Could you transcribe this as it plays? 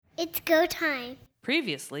It's go time.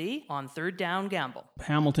 Previously on Third Down Gamble.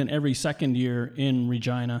 Hamilton every second year in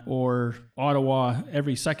Regina, or Ottawa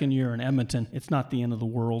every second year in Edmonton. It's not the end of the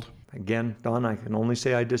world. Again, Don, I can only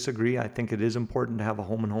say I disagree. I think it is important to have a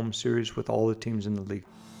home-and-home series with all the teams in the league.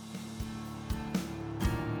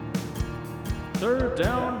 Third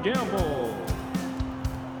Down Gamble.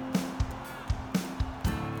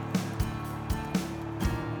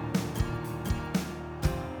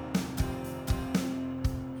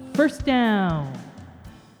 First down.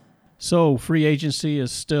 So free agency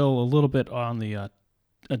is still a little bit on the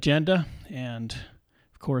agenda, and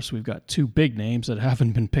of course we've got two big names that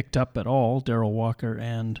haven't been picked up at all, Darrell Walker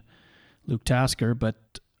and Luke Tasker,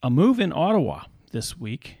 but a move in Ottawa this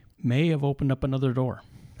week may have opened up another door.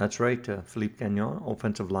 That's right. Philippe Gagnon,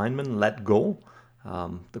 offensive lineman, let go.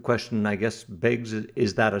 The question, I guess, begs,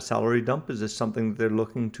 is that a salary dump? Is this something that they're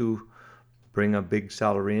looking to bring a big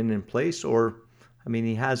salary in place? Or, I mean,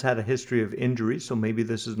 he has had a history of injury, so maybe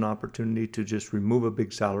this is an opportunity to just remove a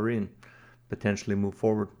big salary and potentially move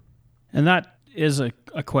forward. And that is a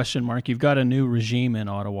question mark. You've got a new regime in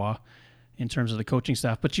Ottawa in terms of the coaching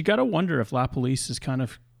staff, but you got to wonder if LaPolice is kind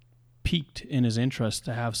of piqued in his interest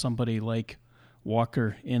to have somebody like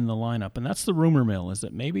Walker in the lineup. And that's the rumor mill, is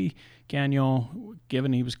that maybe Gagnon,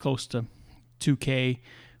 given he was close to 2K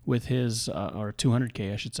with his, or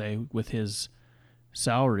 200K, I should say, with his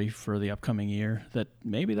salary for the upcoming year, that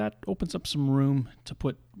maybe that opens up some room to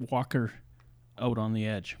put Walker out on the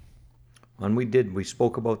edge. And we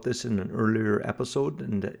spoke about this in an earlier episode,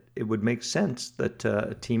 and it would make sense that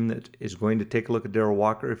a team that is going to take a look at Darrell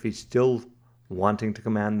Walker, if he's still wanting to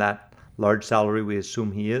command that large salary we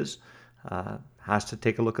assume he is, has to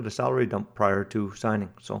take a look at a salary dump prior to signing.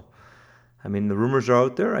 So, I mean, the rumors are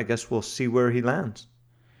out there. I guess we'll see where he lands.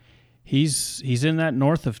 He's in that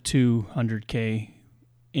north of 200K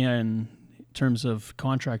in terms of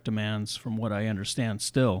contract demands, from what I understand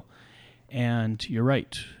still. And you're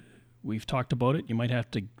right. We've talked about it. You might have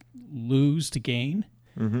to lose to gain.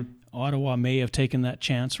 Mm-hmm. Ottawa may have taken that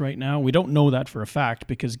chance right now. We don't know that for a fact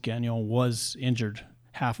because Gagnon was injured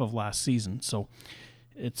half of last season. So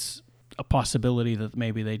it's a possibility that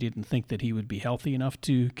maybe they didn't think that he would be healthy enough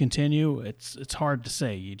to continue. It's hard to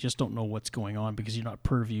say. You just don't know what's going on because you're not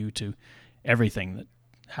purview to everything that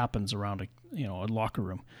happens around a locker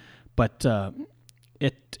room. But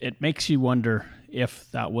it makes you wonder if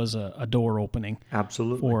that was a door opening.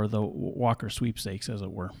 Absolutely. For the Walker sweepstakes, as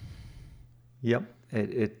it were. Yep,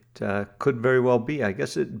 it could very well be. I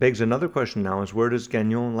guess it begs another question now: is where does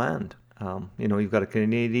Gagnon land? You've got a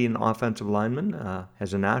Canadian offensive lineman.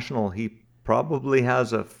 As a national, he probably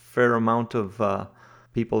has a fair amount of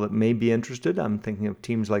people that may be interested. I'm thinking of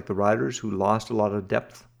teams like the Riders, who lost a lot of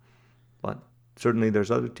depth. But certainly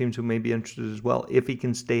there's other teams who may be interested as well, if he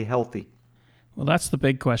can stay healthy. Well, that's the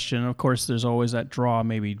big question. Of course, there's always that draw.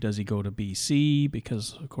 Maybe does he go to BC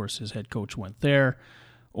because, of course, his head coach went there?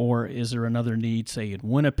 Or is there another need, say, in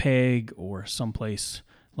Winnipeg or someplace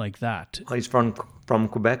like that? He's from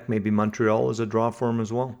Quebec. Maybe Montreal is a draw for him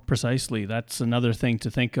as well. Precisely. That's another thing to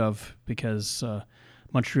think of because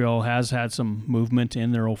Montreal has had some movement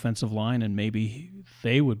in their offensive line, and maybe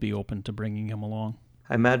they would be open to bringing him along.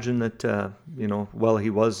 I imagine that, he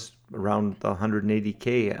was around the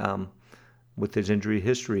 180K. With his injury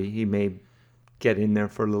history, he may get in there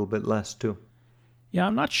for a little bit less too. Yeah,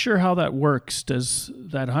 I'm not sure how that works. Does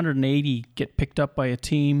that 180 get picked up by a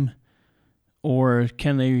team, or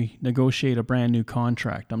can they negotiate a brand new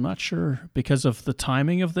contract? I'm not sure because of the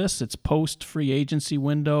timing of this. It's post-free agency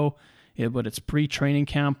window, but it's pre-training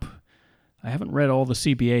camp. I haven't read all the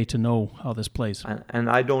CBA to know how this plays. And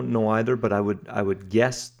I don't know either, but I would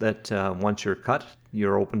guess that once you're cut,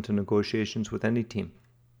 you're open to negotiations with any team.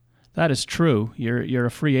 That is true. You're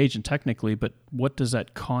a free agent technically, but what does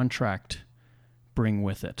that contract bring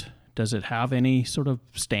with it? Does it have any sort of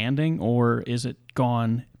standing, or is it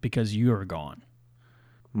gone because you're gone?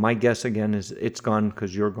 My guess again is it's gone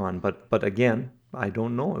because you're gone. But again, I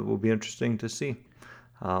don't know. It will be interesting to see.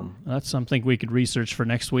 That's something we could research for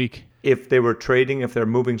next week. If they were trading, if they're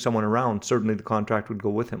moving someone around, certainly the contract would go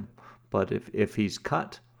with him. But if he's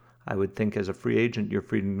cut, I would think as a free agent, you're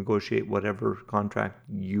free to negotiate whatever contract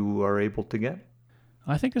you are able to get.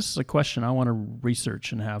 I think this is a question I want to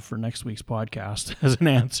research and have for next week's podcast as an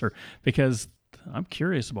answer, because I'm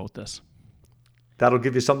curious about this. That'll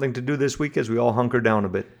give you something to do this week as we all hunker down a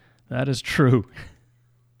bit. That is true.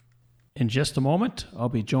 In just a moment, I'll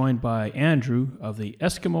be joined by Andrew of the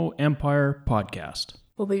Eskimo Empire podcast.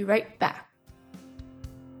 We'll be right back.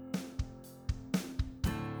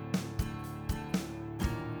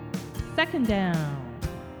 Second down.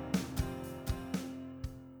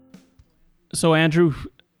 So, Andrew,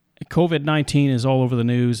 COVID-19 is all over the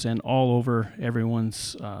news and all over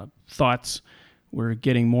everyone's thoughts. We're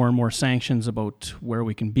getting more and more sanctions about where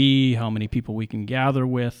we can be, how many people we can gather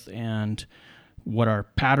with, and what our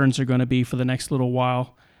patterns are going to be for the next little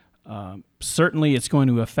while. Certainly, it's going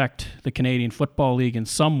to affect the Canadian Football League in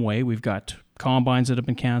some way. We've got combines that have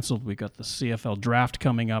been canceled. We've got the CFL draft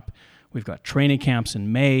coming up. We've got training camps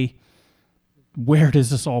in May. Where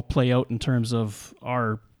does this all play out in terms of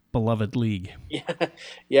our beloved league?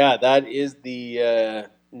 Yeah, that is the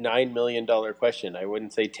 $9 million question. I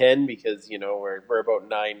wouldn't say 10 because, we're about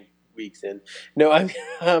 9 weeks in. No,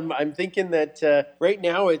 I'm thinking that right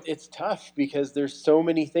now it's tough because there's so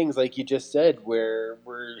many things, like you just said, where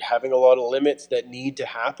we're having a lot of limits that need to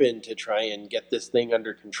happen to try and get this thing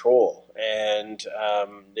under control. And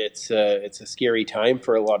it's a scary time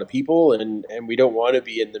for a lot of people, and we don't want to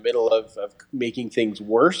be in the middle of making things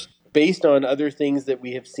worse. Based on other things that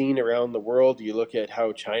we have seen around the world, you look at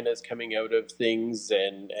how China's coming out of things,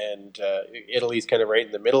 and Italy's kind of right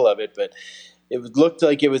in the middle of it, but it looked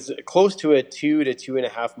like it was close to a 2 to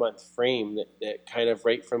 2.5 month frame that kind of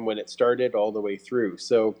right from when it started all the way through.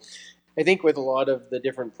 So I think with a lot of the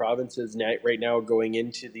different provinces right now going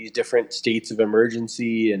into these different states of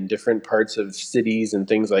emergency and different parts of cities and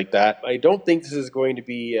things like that, I don't think this is going to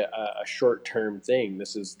be a short-term thing.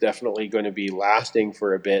 This is definitely going to be lasting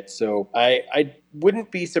for a bit. So I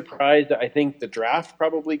wouldn't be surprised. I think the draft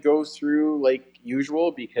probably goes through like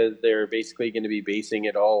usual because they're basically going to be basing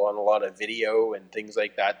it all on a lot of video and things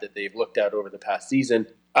like that they've looked at over the past season.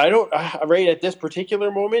 I don't, right at this particular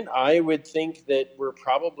moment, I would think that we're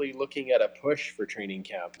probably looking at a push for training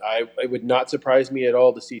camp. It would not surprise me at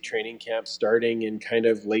all to see training camp starting in kind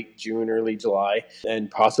of late June, early July, and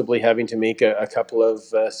possibly having to make a couple of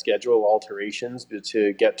schedule alterations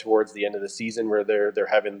to get towards the end of the season where they're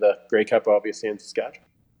having the Grey Cup, obviously, in Saskatchewan.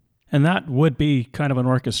 And that would be kind of an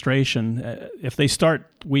orchestration. If they start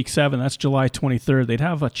week 7, that's July 23rd, they'd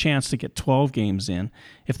have a chance to get 12 games in.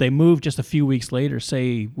 If they move just a few weeks later,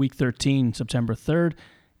 say week 13, September 3rd,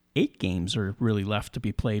 8 games are really left to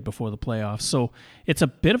be played before the playoffs. So it's a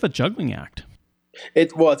bit of a juggling act.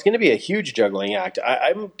 It's going to be a huge juggling act.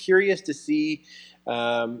 I'm curious to see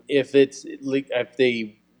if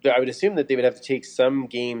they. I would assume that they would have to take some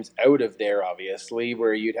games out of there, obviously,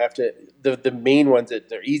 where you'd have to, the main ones that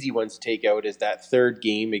they're easy ones to take out is that third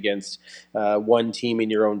game against one team in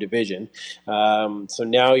your own division. So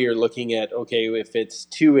now you're looking at, okay, if it's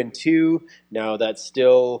 2-2, now that's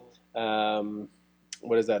still,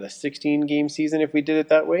 what is that, a 16 game season if we did it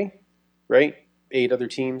that way, right? 8 other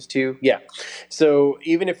teams too. Yeah. So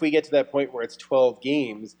even if we get to that point where it's 12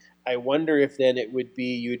 games, I wonder if then it would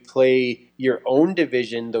be you'd play your own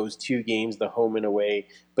division, those 2 games, the home and away,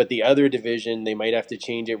 but the other division, they might have to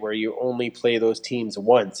change it where you only play those teams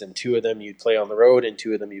once, and 2 of them you'd play on the road and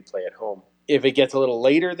 2 of them you'd play at home. If it gets a little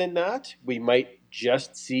later than that, we might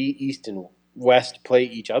just see East and West play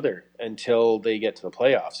each other until they get to the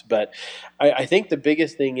playoffs. But I think the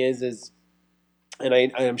biggest thing is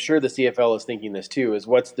and I'm sure the CFL is thinking this too, is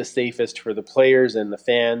what's the safest for the players and the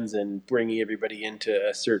fans and bringing everybody into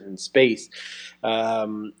a certain space.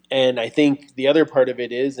 And I think the other part of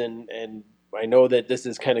it is, and I know that this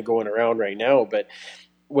is kind of going around right now, but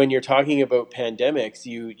when you're talking about pandemics,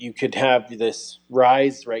 you could have this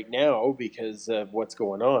rise right now because of what's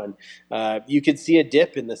going on. You could see a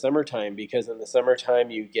dip in the summertime because in the summertime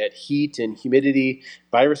you get heat and humidity.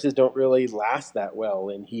 Viruses don't really last that well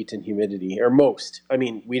in heat and humidity, or most. I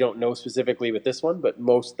mean, we don't know specifically with this one, but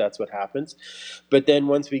most, that's what happens. But then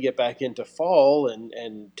once we get back into fall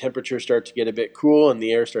and temperatures start to get a bit cool and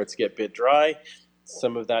the air starts to get a bit dry,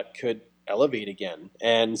 some of that could elevate again.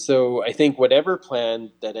 And so I think whatever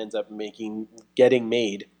plan that ends up getting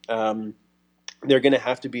made, they're going to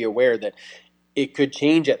have to be aware that it could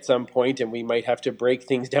change at some point and we might have to break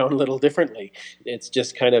things down a little differently. It's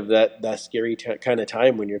just kind of that scary kind of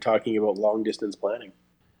time when you're talking about long distance planning.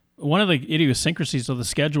 One of the idiosyncrasies of the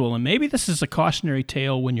schedule, and maybe this is a cautionary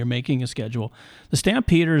tale when you're making a schedule, the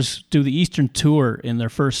Stampeders do the Eastern Tour in their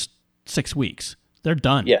first 6 weeks. They're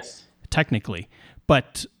done. Yes. Technically.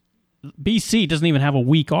 But BC doesn't even have a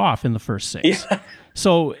week off in the first 6. Yeah.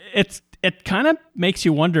 So it kind of makes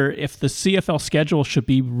you wonder if the CFL schedule should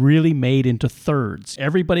be really made into thirds.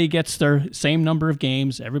 Everybody gets their same number of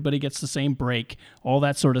games, everybody gets the same break, all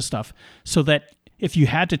that sort of stuff. So that if you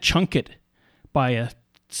had to chunk it by a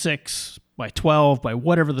 6, by 12, by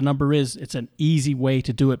whatever the number is, it's an easy way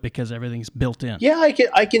to do it because everything's built in. Yeah,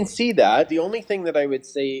 I can see that. The only thing that I would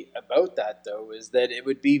say about that, though, is that it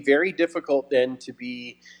would be very difficult then to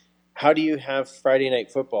be, how do you have Friday night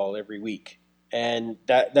football every week? And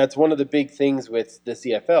that's one of the big things with the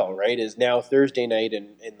CFL, right? Is now Thursday night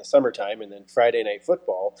in the summertime and then Friday night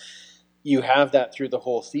football. You have that through the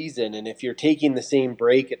whole season. And if you're taking the same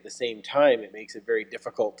break at the same time, it makes it very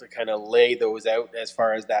difficult to kind of lay those out as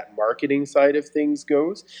far as that marketing side of things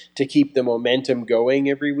goes to keep the momentum going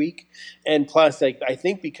every week. And plus, I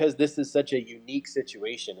think because this is such a unique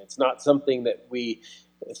situation, it's not something that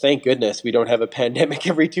thank goodness we don't have a pandemic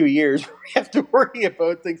every 2 years where we have to worry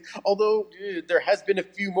about things. Although there has been a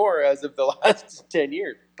few more as of the last 10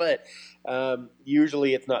 years. But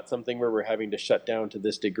usually it's not something where we're having to shut down to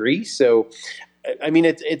this degree. So, I mean,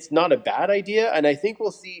 it's not a bad idea. And I think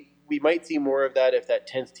we might see more of that if that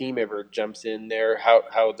 10th team ever jumps in there,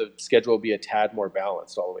 how the schedule will be a tad more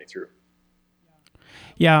balanced all the way through.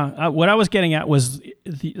 Yeah, what I was getting at was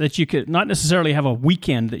that you could not necessarily have a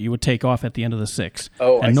weekend that you would take off at the end of the 6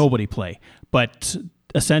 and nobody play. But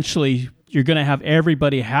essentially, you're going to have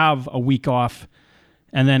everybody have a week off,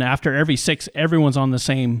 and then after every 6, everyone's on the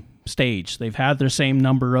same stage. They've had their same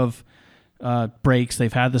number of breaks.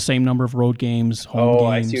 They've had the same number of road games, home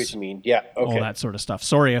games. I see what you mean. Yeah, okay. All that sort of stuff.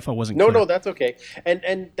 Sorry if I wasn't clear. No, that's okay. And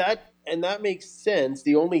that makes sense.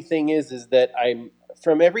 The only thing is that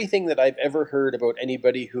from everything that I've ever heard about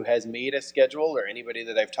anybody who has made a schedule or anybody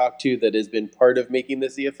that I've talked to that has been part of making the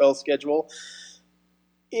CFL schedule,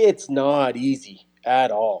 it's not easy at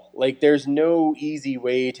all. Like, there's no easy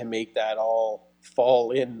way to make that all fall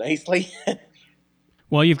in nicely.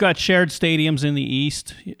 Well, you've got shared stadiums in the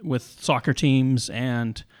East with soccer teams,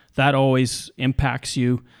 and that always impacts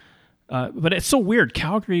you. But it's so weird.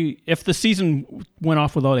 Calgary, if the season went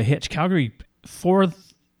off without a hitch, Calgary,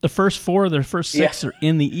 the first 4 of their first 6 are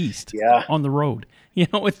in the East on the road. You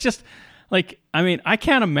know, it's just like, I mean, I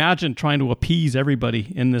can't imagine trying to appease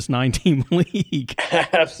everybody in this 9-team league.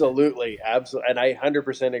 Absolutely. And I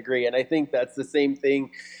 100% agree. And I think that's the same thing.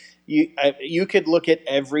 You could look at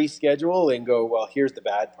every schedule and go, well, here's the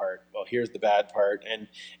bad part. Well, here's the bad part.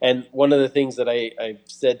 And one of the things that I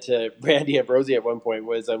said to Randy Ambrosie at one point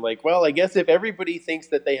was, I'm like, well, I guess if everybody thinks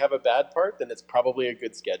that they have a bad part, then it's probably a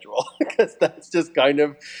good schedule, because that's just kind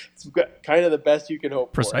of the best you can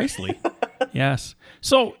hope Precisely. for. Precisely. Yes.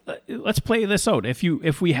 So let's play this out.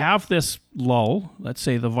 If we have this lull, let's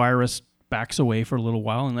say the virus backs away for a little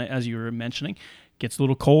while, and as you were mentioning, gets a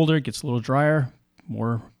little colder, gets a little drier,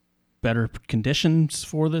 better conditions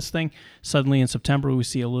for this thing. Suddenly in September, we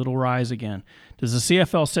see a little rise again. Does the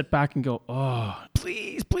CFL sit back and go, oh,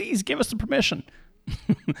 please give us the permission?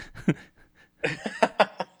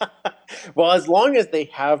 Well, as long as they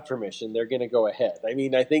have permission, they're going to go ahead. I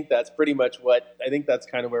mean, I think that's pretty much that's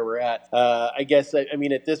kind of where we're at. I guess, I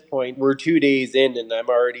mean, at this point, we're 2 days in, and I'm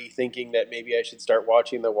already thinking that maybe I should start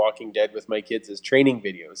watching The Walking Dead with my kids as training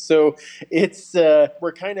videos. So it's,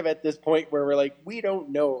 we're kind of at this point where we're like, we don't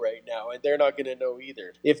know right now, and they're not going to know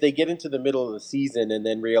either. If they get into the middle of the season and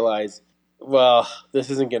then realize, well, this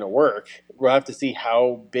isn't going to work, we'll have to see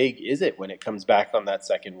how big is it when it comes back on that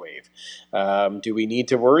second wave. Do we need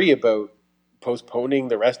to worry about postponing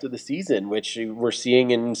the rest of the season, which we're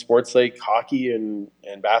seeing in sports like hockey and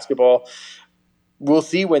basketball? We'll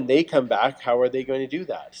see when they come back, how are they going to do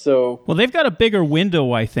that? So, well, they've got a bigger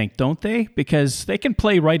window, I think, don't they? Because they can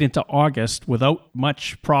play right into August without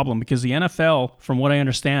much problem, because the NFL, from what I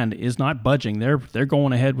understand, is not budging. They're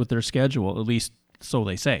going ahead with their schedule, at least so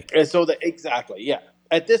they say. And so exactly, yeah.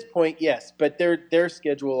 At this point, yes, but their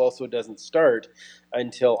schedule also doesn't start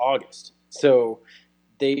until August. So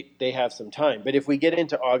they have some time. But if we get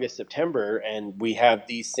into August, September, and we have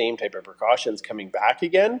these same type of precautions coming back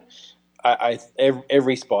again,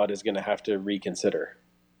 every spot is going to have to reconsider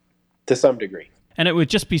to some degree. And it would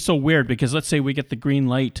just be so weird, because let's say we get the green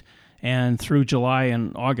light, and through July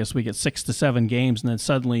and August we get 6 to 7 games, and then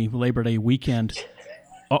suddenly Labor Day weekend,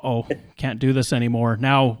 can't do this anymore.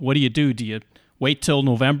 Now, what do? Do you wait till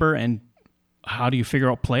November, and how do you figure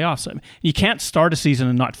out playoffs? I mean, you can't start a season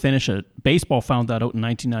and not finish it. Baseball found that out in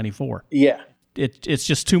 1994. Yeah. It's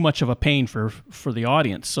just too much of a pain for the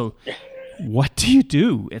audience. So what do you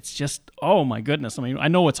do? It's just, oh my goodness. I mean, I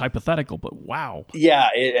know it's hypothetical, but wow. Yeah,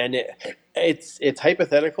 it's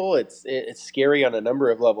hypothetical. It's scary on a number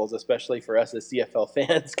of levels, especially for us as CFL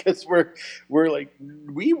fans, because we're like,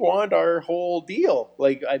 we want our whole deal.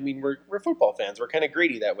 Like, I mean, we're football fans. We're kind of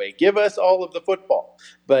greedy that way. Give us all of the football.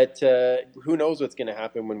 But who knows what's going to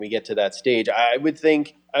happen when we get to that stage? I would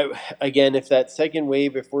think, again, if that second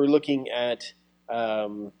wave, if we're looking at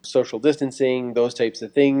social distancing, those types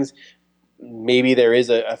of things, maybe there is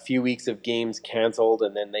a few weeks of games canceled,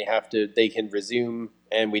 and then they can resume,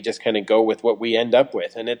 and we just kind of go with what we end up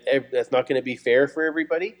with. And that's not going to be fair for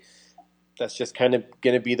everybody. That's just kind of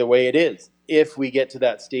going to be the way it is. if we get to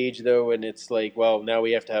that stage, though, and it's like, well, now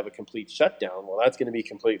we have to have a complete shutdown, well, that's going to be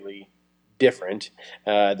completely different.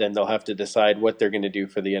 Then they'll have to decide what they're going to do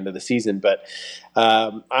for the end of the season. But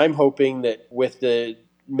I'm hoping that with the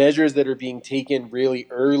measures that are being taken really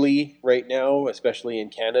early right now, especially in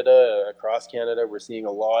Canada, across Canada, we're seeing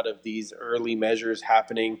a lot of these early measures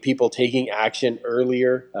happening, people taking action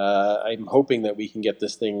earlier. I'm hoping that we can get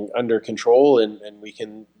this thing under control and we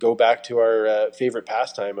can go back to our favorite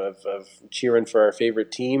pastime of cheering for our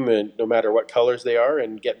favorite team, and no matter what colors they are,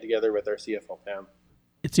 and getting together with our CFL fam.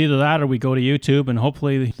 It's either that or we go to YouTube and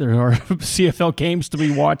hopefully there are CFL games to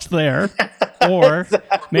be watched there. Or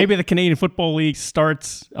exactly. Maybe the Canadian Football League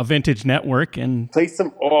starts a vintage network and play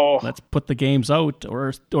some. Let's put the games out,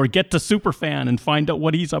 or get to Superfan and find out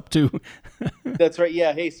what he's up to. That's right.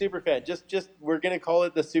 Yeah. Hey, Superfan, just we're gonna call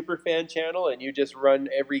it the Superfan channel, and you just run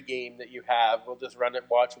every game that you have. We'll just run it,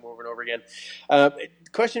 watch them over and over again.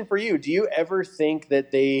 Question for you: do you ever think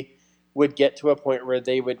that they would get to a point where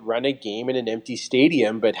they would run a game in an empty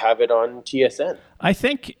stadium but have it on TSN? I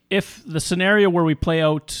think if the scenario where we play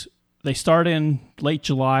out. They start in late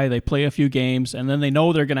July, they play a few games, and then they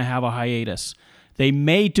know they're going to have a hiatus. They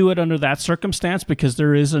may do it under that circumstance because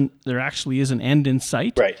there actually is an end in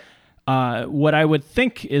sight. Right. What I would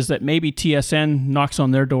think is that maybe TSN knocks on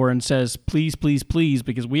their door and says, please, please, please,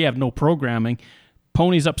 because we have no programming,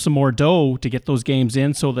 ponies up some more dough to get those games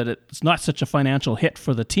in so that it's not such a financial hit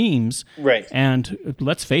for the teams. Right. And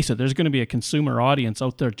let's face it, there's going to be a consumer audience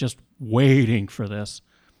out there just waiting for this.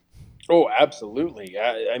 Oh, absolutely.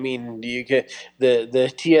 I mean, you get the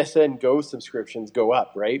TSN Go subscriptions go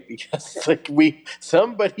up, right? Because it's like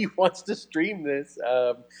somebody wants to stream this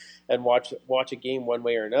and watch a game one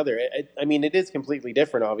way or another. I mean, it is completely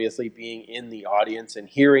different, obviously, being in the audience and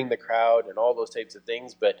hearing the crowd and all those types of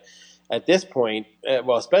things. But at this point,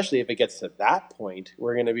 well, especially if it gets to that point,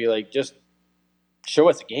 we're going to be like, just show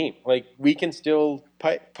us a game. Like, we can still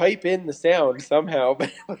pipe in the sound somehow,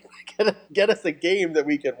 but get us a game that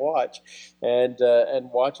we can watch and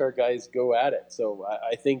watch our guys go at it. So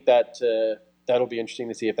I think that that'll be interesting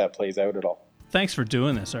to see if that plays out at all. Thanks for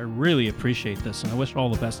doing this. I really appreciate this, and I wish all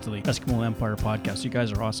the best to the Eskimo Empire podcast. You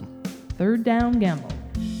guys are awesome. Third Down Gamble.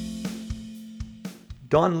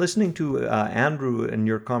 Don, listening to Andrew in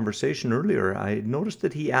your conversation earlier, I noticed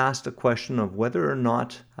that he asked a question of whether or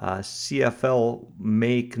not CFL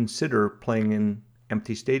may consider playing in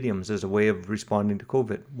empty stadiums as a way of responding to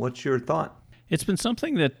COVID. What's your thought? It's been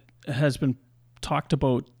something that has been talked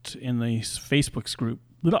about in the Facebook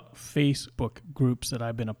groups that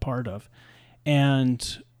I've been a part of.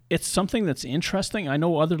 And it's something that's interesting. I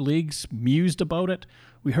know other leagues mused about it.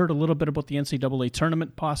 We heard a little bit about the NCAA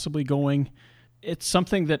tournament possibly going. It's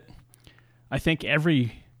something that I think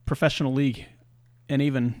every professional league and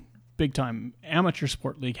even big-time amateur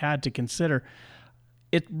sport league had to consider.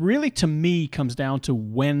 It really, to me, comes down to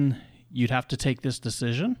when you'd have to take this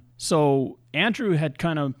decision. So Andrew had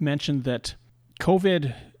kind of mentioned that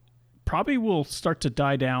COVID probably will start to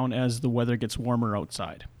die down as the weather gets warmer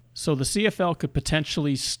outside. So the CFL could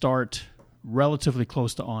potentially start relatively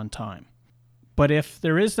close to on time. But if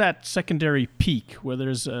there is that secondary peak where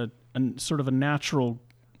there's a sort of a natural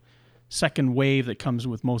second wave that comes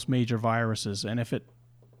with most major viruses, and if it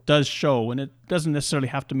does show, and it doesn't necessarily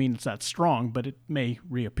have to mean it's that strong, but it may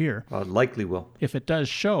reappear. It likely will. If it does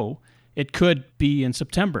show, it could be in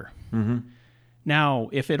September. Mm-hmm. Now,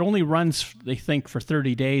 if it only runs, they think, for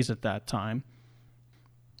 30 days at that time,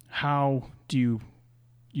 how do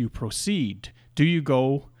you proceed? Do you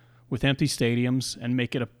go with empty stadiums and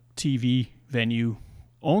make it a TV venue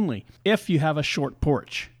only? If you have a short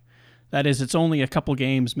porch, that is, it's only a couple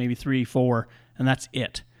games, maybe 3, 4, and that's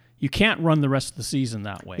it. You can't run the rest of the season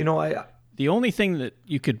that way. The only thing that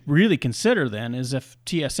you could really consider then is if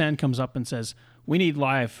TSN comes up and says, we need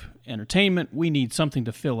live entertainment, we need something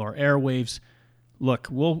to fill our airwaves. Look,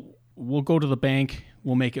 we'll go to the bank,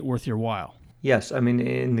 we'll make it worth your while. Yes, I mean,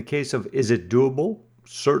 in the case of, is it doable?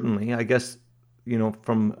 Certainly. I guess,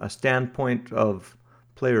 from a standpoint of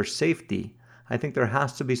player safety, I think there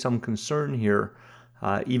has to be some concern here,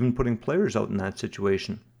 even putting players out in that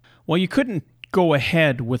situation. Well, you couldn't go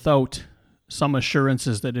ahead without some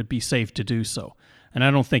assurances that it'd be safe to do so. And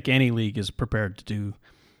I don't think any league is prepared to do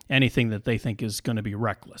anything that they think is going to be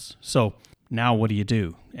reckless. So now what do you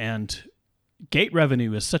do? And gate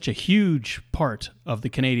revenue is such a huge part of the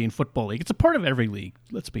Canadian Football League. It's a part of every league,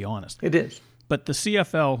 let's be honest. It is. But the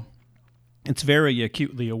CFL, it's very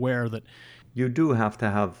acutely aware that you do have to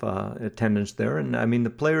have attendance there. And I mean, the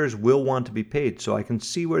players will want to be paid. So I can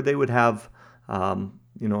see where they would have,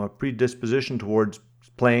 a predisposition towards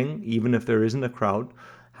playing, even if there isn't a crowd.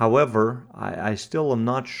 However, I still am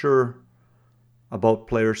not sure about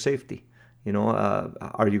player safety.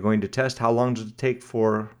 Are you going to test? How long does it take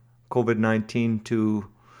for COVID-19 to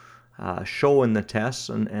show in the tests,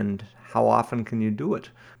 and how often can you do it?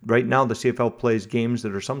 Right now, the CFL plays games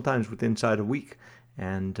that are sometimes within inside a week,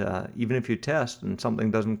 and even if you test and something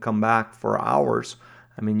doesn't come back for hours,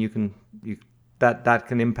 I mean, that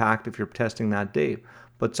can impact if you're testing that day.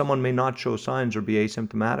 But someone may not show signs or be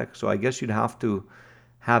asymptomatic, so I guess you'd have to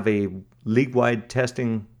have a league-wide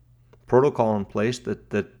testing protocol in place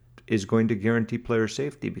that is going to guarantee player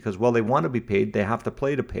safety, because while they want to be paid, they have to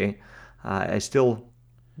play to pay. I still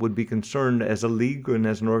would be concerned as a league and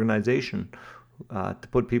as an organization to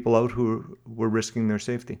put people out who were risking their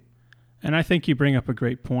safety. And I think you bring up a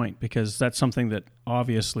great point, because that's something that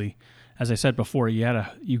obviously, as I said before,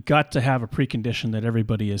 you got to have a precondition that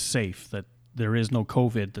everybody is safe, that there is no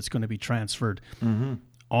COVID that's going to be transferred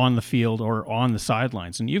on the field or on the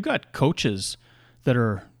sidelines. And you've got coaches that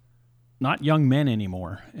are not young men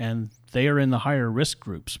anymore, and they are in the higher risk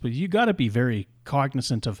groups. But you got to be very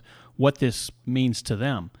cognizant of what this means to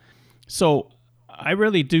them. So I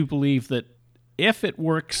really do believe that if it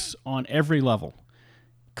works on every level,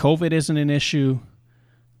 COVID isn't an issue,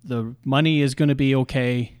 the money is going to be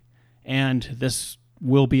okay, and this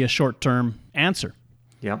will be a short-term answer,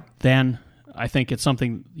 then I think it's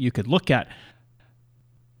something you could look at.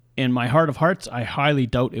 In my heart of hearts, I highly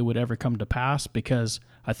doubt it would ever come to pass, because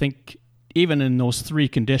I think even in those three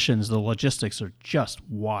conditions, the logistics are just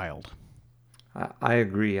wild. I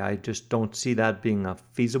agree. I just don't see that being a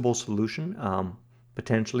feasible solution.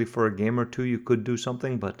 Potentially for a game or two, you could do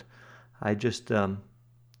something, but I just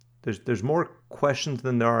there's more questions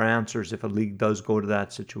than there are answers if a league does go to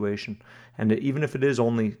that situation. And even if it is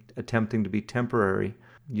only attempting to be temporary,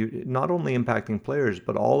 you're not only impacting players,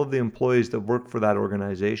 but all of the employees that work for that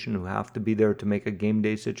organization who have to be there to make a game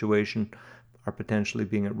day situation are potentially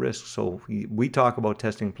being at risk. So we talk about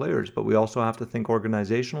testing players, but we also have to think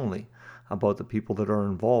organizationally about the people that are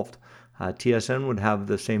involved. TSN would have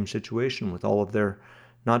the same situation with all of their,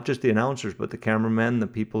 not just the announcers, but the cameramen, the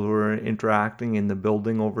people who are interacting in the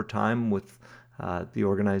building over time with the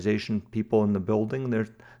organization people in the building.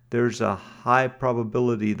 There's a high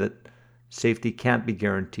probability that safety can't be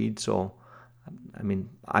guaranteed. So, I mean,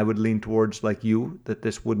 I would lean towards, like you, that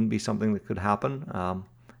this wouldn't be something that could happen.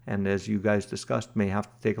 And as you guys discussed, may have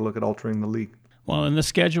to take a look at altering the league. Well, and the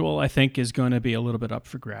schedule, I think, is going to be a little bit up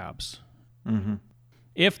for grabs. Mm-hmm.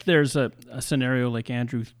 If there's a scenario like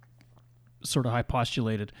Andrew sort of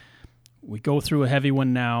postulated, we go through a heavy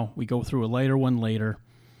one now, we go through a lighter one later.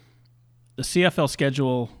 The CFL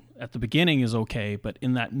schedule at the beginning is okay, but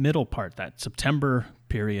in that middle part, that September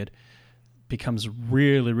period, becomes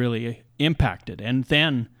really, really impacted. And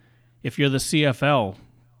then if you're the CFL,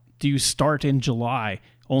 do you start in July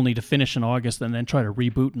only to finish in August and then try to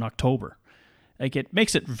reboot in October? Like, it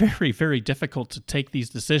makes it very, very difficult to take these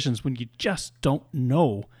decisions when you just don't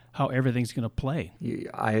know how everything's going to play.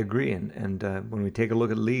 I agree. And when we take a look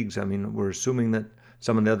at leagues, I mean, we're assuming that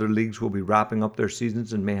some of the other leagues will be wrapping up their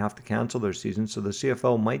seasons and may have to cancel their seasons. So the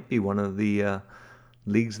CFL might be one of the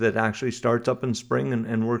leagues that actually starts up in spring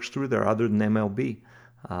and works through there, other than MLB.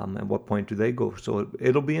 At what point do they go? So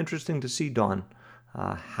it'll be interesting to see, Don,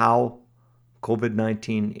 how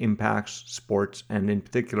COVID-19 impacts sports, and in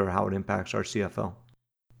particular how it impacts our CFL.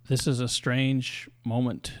 This is a strange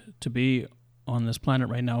moment to be on this planet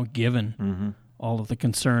right now, given all of the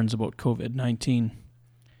concerns about COVID-19.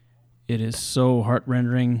 It is so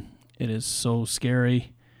heart-rending. It is so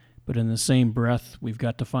scary. But in the same breath, we've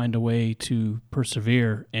got to find a way to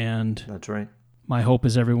persevere. And that's right. My hope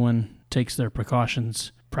is everyone takes their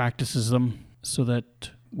precautions, practices them, so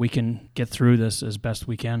that we can get through this as best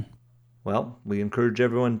we can. Well, we encourage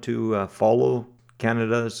everyone to follow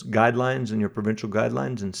Canada's guidelines and your provincial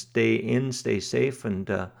guidelines and stay safe. And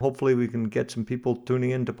hopefully we can get some people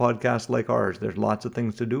tuning in to podcasts like ours. There's lots of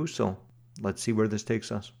things to do, so let's see where this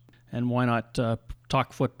takes us. And why not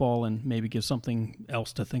talk football and maybe give something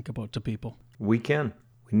else to think about to people? We can.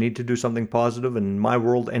 We need to do something positive. And in my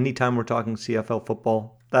world, anytime we're talking CFL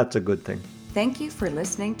football, that's a good thing. Thank you for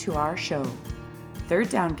listening to our show. Third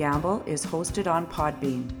Down Gamble is hosted on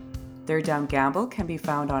Podbean. Third Down Gamble can be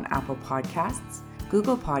found on Apple Podcasts,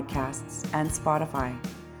 Google Podcasts, and Spotify.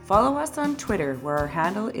 Follow us on Twitter, where our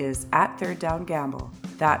handle is @ThirdDownGamble.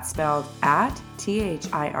 That's spelled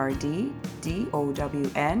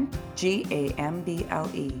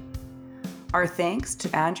 @ThirdDownGamble. Our thanks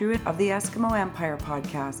to Andrew of the Eskimo Empire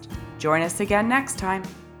podcast. Join us again next time.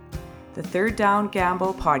 The Third Down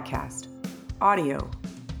Gamble podcast. Audio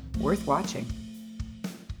worth watching.